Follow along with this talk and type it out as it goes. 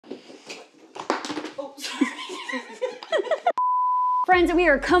Friends, we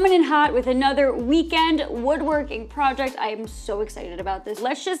are coming in hot with another weekend woodworking project. I am so excited about this.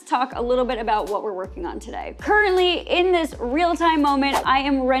 Let's just talk a little bit about what we're working on today. Currently, in this real-time moment, I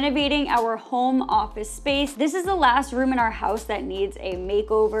am renovating our home office space. This is the last room in our house that needs a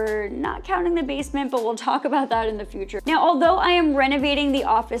makeover, not counting the basement, but we'll talk about that in the future. Now, although I am renovating the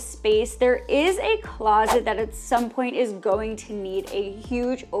office space, there is a closet that at some point is going to need a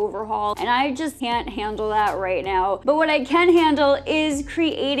huge overhaul, and I just can't handle that right now. But what I can handle is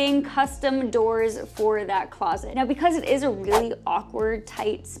creating custom doors for that closet. Now, because it is a really awkward,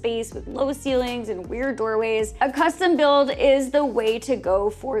 tight space with low ceilings and weird doorways, a custom build is the way to go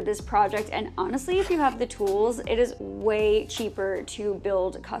for this project. And honestly, if you have the tools, it is way cheaper to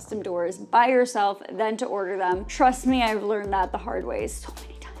build custom doors by yourself than to order them. Trust me, I've learned that the hard way so many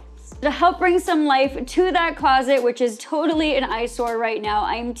times. To help bring some life to that closet, which is totally an eyesore right now,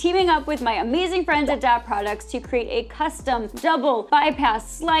 I'm teaming up with my amazing friends at DAP Products to create a custom double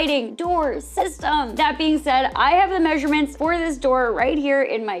bypass sliding door system. That being said, I have the measurements for this door right here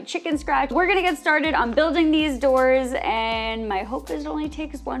in my chicken scratch. We're gonna get started on building these doors, and my hope is it only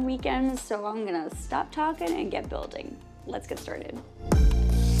takes one weekend, so I'm gonna stop talking and get building. Let's get started.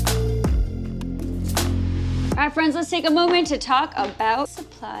 All right, friends, let's take a moment to talk about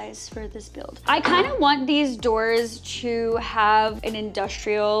supplies for this build. I kind of want these doors to have an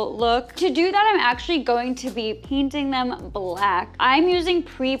industrial look. To do that, I'm actually going to be painting them black. I'm using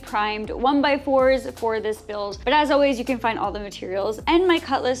pre-primed 1x4s for this build, but as always, you can find all the materials and my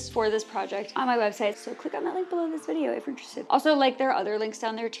cut list for this project on my website, so click on that link below this video if you're interested. Also, like, there are other links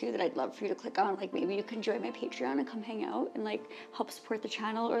down there too that I'd love for you to click on. Like, maybe you can join my Patreon and come hang out and like help support the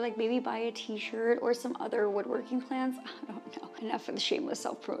channel, or like maybe buy a t-shirt or some other woodworking plans. I don't know. Enough of the shameless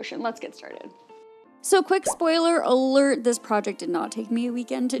self-promotion. Let's get started. So, quick spoiler alert, this project did not take me a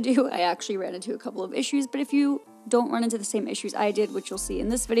weekend to do. I actually ran into a couple of issues, but if you don't run into the same issues I did, which you'll see in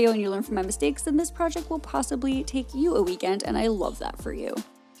this video, and you learn from my mistakes, then this project will possibly take you a weekend, and I love that for you.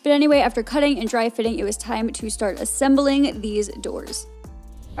 But anyway, after cutting and dry fitting, it was time to start assembling these doors.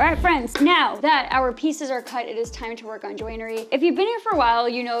 All right, friends, now that our pieces are cut, it is time to work on joinery. If you've been here for a while,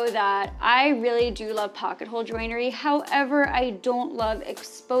 you know that I really do love pocket hole joinery. However, I don't love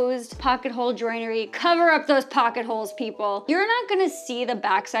exposed pocket hole joinery. Cover up those pocket holes, people. You're not gonna see the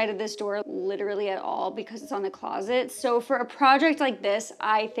backside of this door literally at all because it's on the closet. So for a project like this,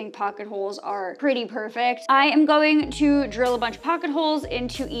 I think pocket holes are pretty perfect. I am going to drill a bunch of pocket holes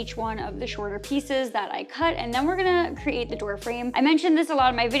into each one of the shorter pieces that I cut, and then we're gonna create the door frame. I mentioned this a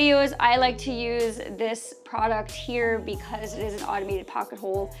lot in my videos. I like to use this product here because it is an automated pocket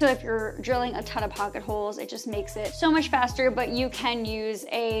hole. So if you're drilling a ton of pocket holes, it just makes it so much faster, but you can use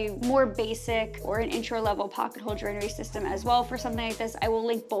a more basic or an intro level pocket hole joinery system as well for something like this. I will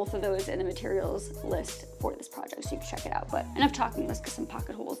link both of those in the materials list for this project so you can check it out. But enough talking, let's get some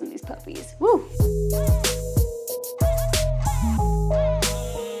pocket holes in these puppies. Woo!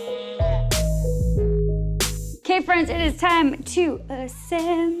 Okay, friends, it is time to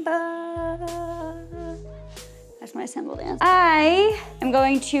assemble. That's my assemble dance. I am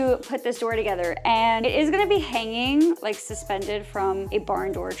going to put this door together, and it is gonna be hanging, like suspended from a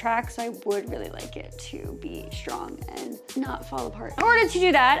barn door track, so I would really like it to be strong and not fall apart. In order to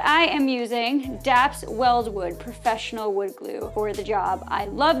do that, I am using DAP's Weldwood Professional Wood Glue for the job. I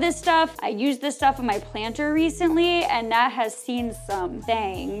love this stuff. I used this stuff on my planter recently, and that has seen some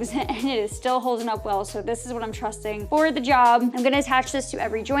bangs, and it is still holding up well, so this is what I'm trusting for the job. I'm gonna attach this to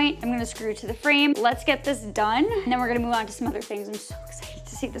every joint. I'm gonna screw it to the frame. Let's get this done, and then we're gonna move on to some other things. I'm so excited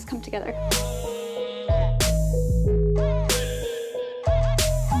to see this come together.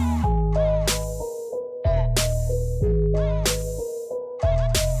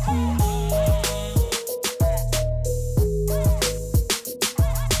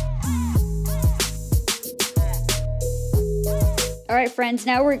 All right, friends,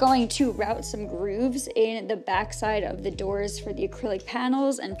 now we're going to route some grooves in the backside of the doors for the acrylic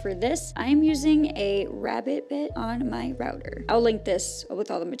panels. And for this, I'm using a rabbit bit on my router. I'll link this with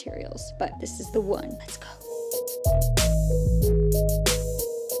all the materials, but this is the one. Let's go.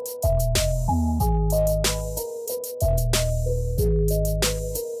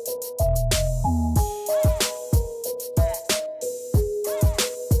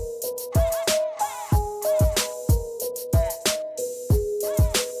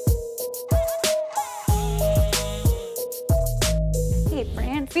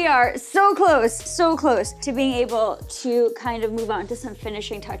 friends. We are so close to being able to kind of move on to some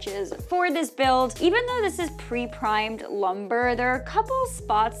finishing touches for this build. Even though this is pre-primed lumber, there are a couple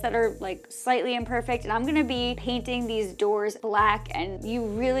spots that are like slightly imperfect, and I'm gonna be painting these doors black, and you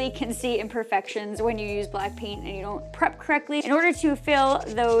really can see imperfections when you use black paint and you don't prep correctly. In order to fill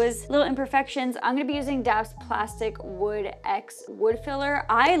those little imperfections, I'm gonna be using DAP's Plastic Wood X wood filler.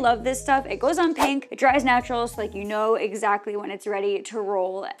 I love this stuff. It goes on pink, it dries natural, so like you know exactly when it's ready to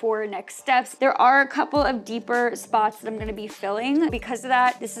roll for next steps. There are a couple of deeper spots that I'm gonna be filling. Because of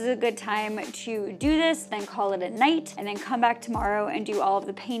that, this is a good time to do this, then call it a night, and then come back tomorrow and do all of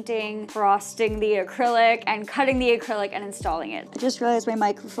the painting, frosting the acrylic, and cutting the acrylic and installing it. I just realized my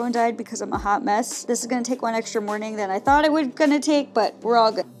microphone died because I'm a hot mess. This is gonna take one extra morning than I thought it was gonna take, but we're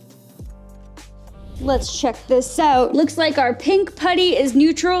all good. Let's check this out. Looks like our pink putty is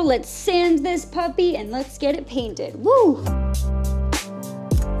neutral. Let's sand this puppy and let's get it painted. Woo!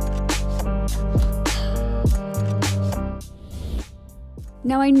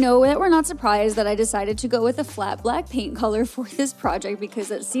 Now I know that we're not surprised that I decided to go with a flat black paint color for this project because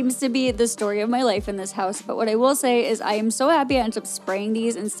that seems to be the story of my life in this house. But what I will say is I am so happy I ended up spraying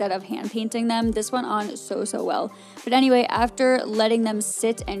these instead of hand painting them. This went on so well. But anyway, after letting them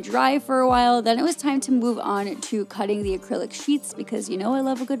sit and dry for a while, then it was time to move on to cutting the acrylic sheets because you know I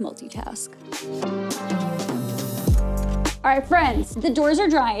love a good multitask. All right, friends, the doors are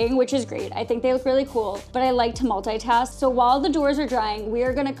drying, which is great. I think they look really cool, but I like to multitask. So while the doors are drying, we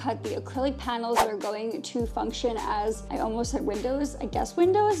are gonna cut the acrylic panels that are going to function as, I almost said windows, I guess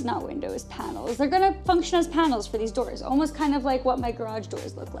windows, not windows, panels. They're gonna function as panels for these doors, almost kind of like what my garage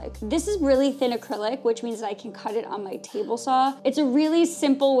doors look like. This is really thin acrylic, which means that I can cut it on my table saw. It's a really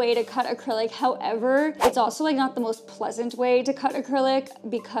simple way to cut acrylic. However, it's also like not the most pleasant way to cut acrylic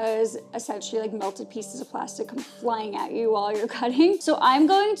because essentially like melted pieces of plastic come flying at you while you're cutting. So I'm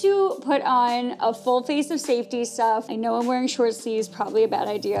going to put on a full face of safety stuff. I know I'm wearing short sleeves, probably a bad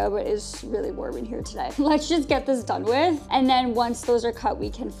idea, but it's really warm in here today. Let's just get this done with. And then once those are cut, we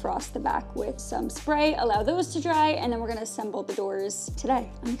can frost the back with some spray, allow those to dry, and then we're gonna assemble the doors today.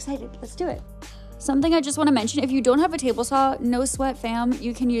 I'm excited, let's do it. Something I just want to mention, if you don't have a table saw, no sweat fam.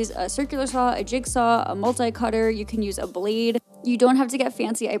 You can use a circular saw, a jigsaw, a multi-cutter, you can use a blade. You don't have to get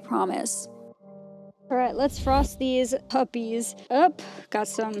fancy, I promise. All right, let's frost these puppies up. Got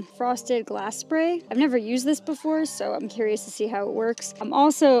some frosted glass spray. I've never used this before, so I'm curious to see how it works. I'm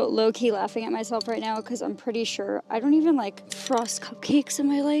also low-key laughing at myself right now because I'm pretty sure I don't even like frost cupcakes in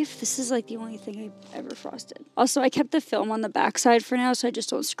my life. This is like the only thing I've ever frosted. Also, I kept the film on the back side for now, so I just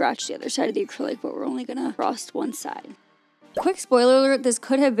don't scratch the other side of the acrylic, but we're only gonna frost one side. Quick spoiler alert, this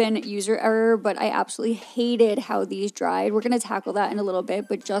could have been user error, but I absolutely hated how these dried. We're gonna tackle that in a little bit,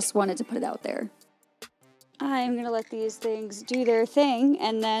 but just wanted to put it out there. I'm gonna let these things do their thing,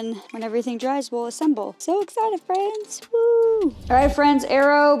 and then when everything dries, we'll assemble. So excited, friends, woo! All right, friends,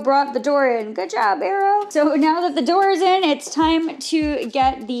 Arrow brought the door in. Good job, Arrow. So now that the door is in, it's time to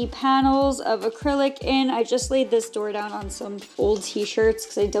get the panels of acrylic in. I just laid this door down on some old t-shirts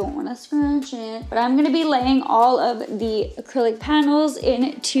because I don't wanna scratch it. But I'm gonna be laying all of the acrylic panels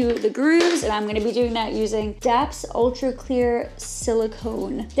into the grooves, and I'm gonna be doing that using DAP's Ultra Clear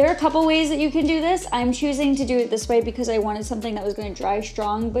Silicone. There are a couple ways that you can do this. I'm choosing to do it this way because I wanted something that was going to dry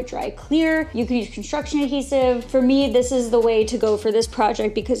strong but dry clear. You can use construction adhesive. For me, this is the way to go for this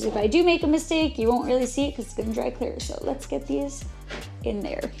project because if I do make a mistake, you won't really see it because it's going to dry clear. So let's get these in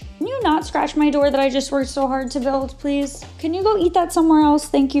there. Can you not scratch my door that I just worked so hard to build, please? Can you go eat that somewhere else?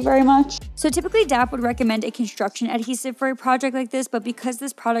 Thank you very much. So typically DAP would recommend a construction adhesive for a project like this, but because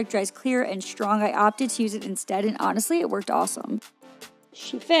this product dries clear and strong, I opted to use it instead, and honestly, it worked awesome.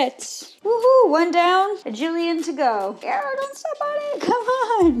 She fits. Woohoo, one down, a jillion to go. Arrow, don't step on it, come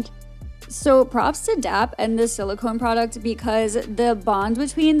on. So props to DAP and the silicone product because the bond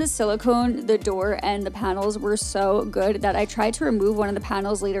between the silicone, the door, and the panels were so good that I tried to remove one of the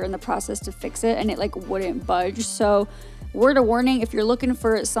panels later in the process to fix it and it like wouldn't budge. So word of warning, if you're looking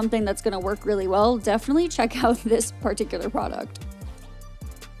for something that's gonna work really well, definitely check out this particular product.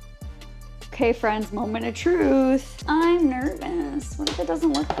 Okay, friends, moment of truth. I'm nervous. What if it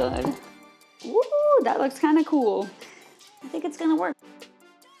doesn't look good? Woo, that looks kind of cool. I think it's gonna work.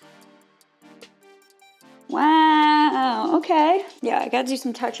 Wow, okay. Yeah, I gotta do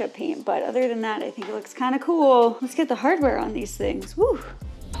some touch-up paint, but other than that, I think it looks kind of cool. Let's get the hardware on these things. Woo.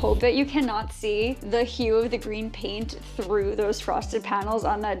 hope that you cannot see the hue of the green paint through those frosted panels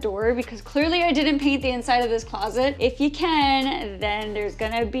on that door, because clearly I didn't paint the inside of this closet. If you can, then there's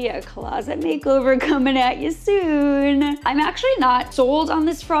gonna be a closet makeover coming at you soon. I'm actually not sold on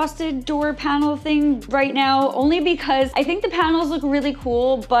this frosted door panel thing right now, only because I think the panels look really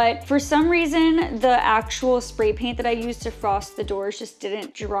cool, but for some reason, the actual spray paint that I used to frost the doors just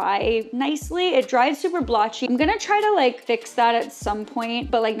didn't dry nicely. It dried super blotchy. I'm gonna try to like fix that at some point,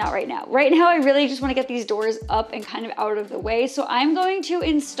 but like not right now. Right now, I really just wanna get these doors up and kind of out of the way. So I'm going to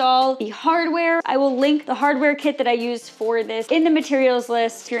install the hardware. I will link the hardware kit that I used for this in the materials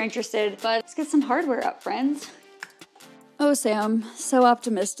list if you're interested, but let's get some hardware up, friends. Oh, Sam, so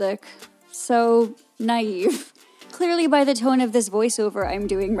optimistic, so naive. Clearly by the tone of this voiceover I'm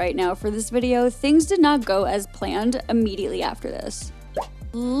doing right now for this video, things did not go as planned immediately after this.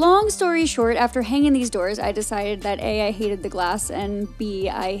 Long story short, after hanging these doors, I decided that A, I hated the glass, and B,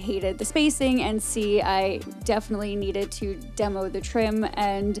 I hated the spacing, and C, I definitely needed to demo the trim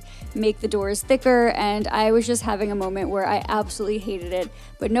and make the doors thicker, and I was just having a moment where I absolutely hated it.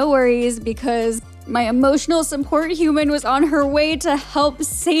 But no worries, because my emotional support human was on her way to help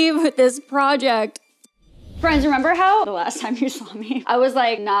save this project. Friends, remember how the last time you saw me, I was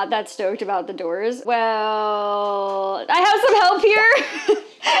like not that stoked about the doors? Well, I have some help here.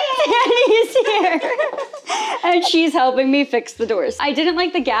 Dani's here. And she's helping me fix the doors. I didn't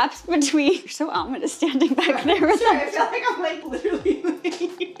like the gaps between, you're so ominous standing back there with Sorry, I feel like I'm like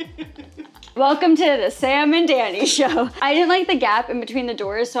literally Welcome to the Sam and Danie show. I didn't like the gap in between the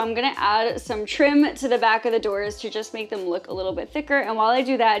doors, so I'm gonna add some trim to the back of the doors to just make them look a little bit thicker. And while I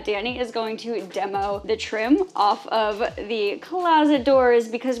do that, Danie is going to demo the trim off of the closet doors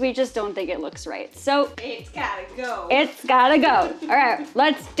because we just don't think it looks right. So it's gotta go. It's gotta go. All right,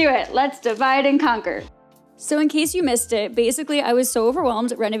 let's do it. Let's divide and conquer. So in case you missed it, basically I was so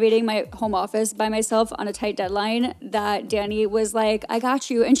overwhelmed renovating my home office by myself on a tight deadline that Danie was like, I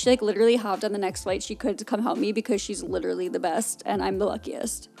got you. And she like literally hopped on the next flight she could to come help me because she's literally the best and I'm the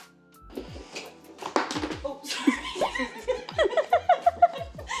luckiest. Oh, sorry.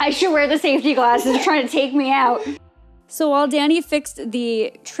 I should wear the safety glasses trying to take me out. So while Danie fixed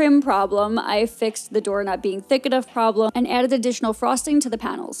the trim problem, I fixed the door not being thick enough problem and added additional frosting to the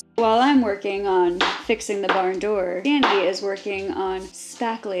panels. While I'm working on fixing the barn door, Danie is working on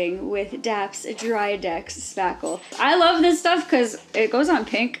spackling with DAP's Dry Dex spackle. I love this stuff because it goes on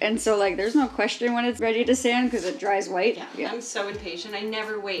pink, and so like there's no question when it's ready to sand because it dries white. Yeah, I'm so impatient. I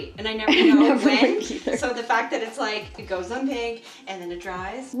never wait, and I never know when. So the fact that it's like it goes on pink and then it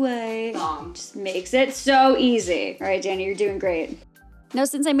dries, white, just makes it so easy. All right, Danie, you're doing great. Now,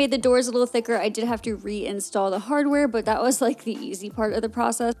 since I made the doors a little thicker, I did have to reinstall the hardware, but that was like the easy part of the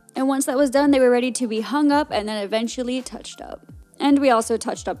process. And once that was done, they were ready to be hung up and then eventually touched up. And we also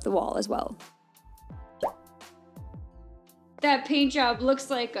touched up the wall as well. That paint job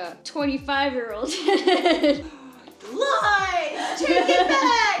looks like a 25-year-old. Lies! Take it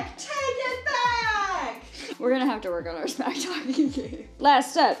back! Take it back! We're gonna have to work on our smack talking game.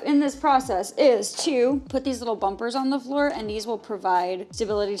 Last step in this process is to put these little bumpers on the floor, and these will provide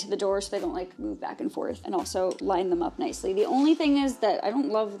stability to the door so they don't like move back and forth, and also line them up nicely. The only thing is that I don't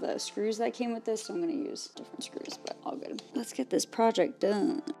love the screws that came with this, so I'm gonna use different screws, but all good. Let's get this project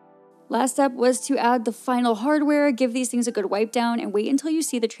done. Last step was to add the final hardware, give these things a good wipe down, and wait until you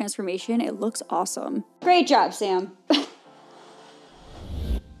see the transformation. It looks awesome. Great job, Sam.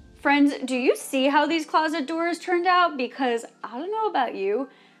 Friends, do you see how these closet doors turned out? Because I don't know about you,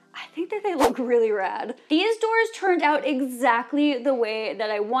 I think that they look really rad. These doors turned out exactly the way that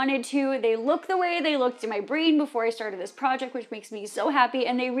I wanted to. They look the way they looked in my brain before I started this project, which makes me so happy,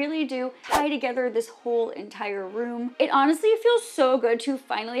 and they really do tie together this whole entire room. It honestly feels so good to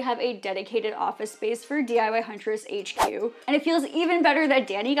finally have a dedicated office space for DIY Huntress HQ. And it feels even better that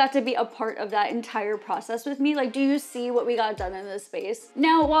Danie got to be a part of that entire process with me. Like, do you see what we got done in this space?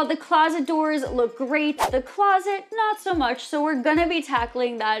 Now, while the closet doors look great, the closet, not so much, so we're gonna be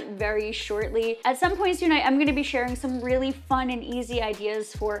tackling that very shortly. At some points tonight, I'm gonna be sharing some really fun and easy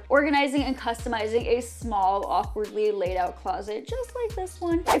ideas for organizing and customizing a small, awkwardly laid out closet, just like this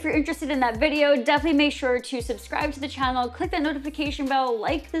one. If you're interested in that video, definitely make sure to subscribe to the channel, click that notification bell,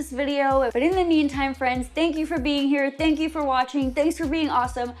 like this video. But in the meantime, friends, thank you for being here. Thank you for watching. Thanks for being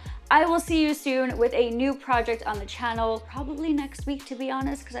awesome. I will see you soon with a new project on the channel, probably next week, to be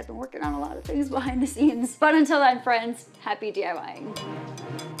honest, because I've been working on a lot of things behind the scenes. But until then, friends, happy DIYing.